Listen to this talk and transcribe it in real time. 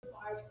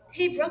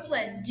Hey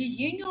Brooklyn, do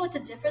you know what the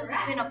difference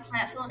between a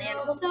plant cell and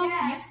animal cell?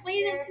 Can you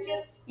explain it to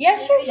me? Yeah,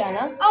 sure,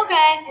 Jenna.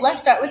 Okay. Let's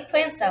start with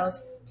plant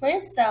cells.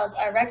 Plant cells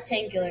are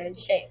rectangular in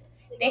shape.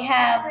 They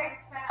have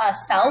a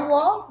cell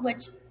wall,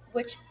 which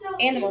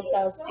animal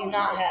cells do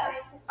not have.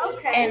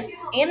 Okay. And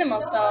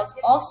animal cells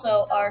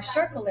also are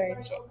circular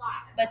in shape,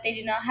 but they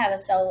do not have a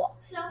cell wall.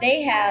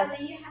 They have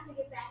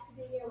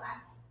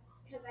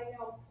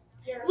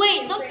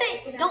Wait,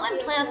 don't in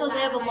plant cells they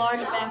have a large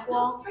back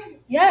wall?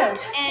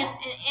 yes. And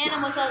in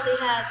animal cells they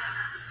have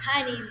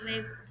tiny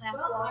back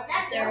walls,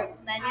 but there are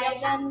many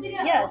of them?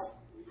 Yes.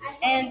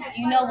 And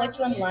you know which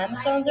one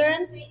limestones are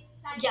in?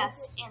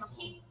 Yes, animal.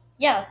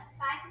 Yeah,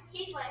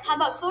 How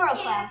about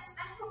chloroplast?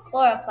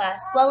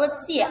 chloroplast. Well,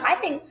 let's see. I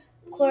think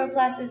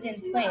chloroplast is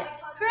in plant.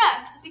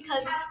 Correct,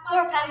 because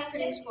chloroplasts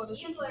produce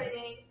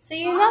photosynthesis. So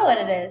you know what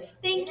it is.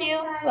 Thank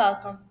you.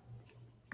 Welcome.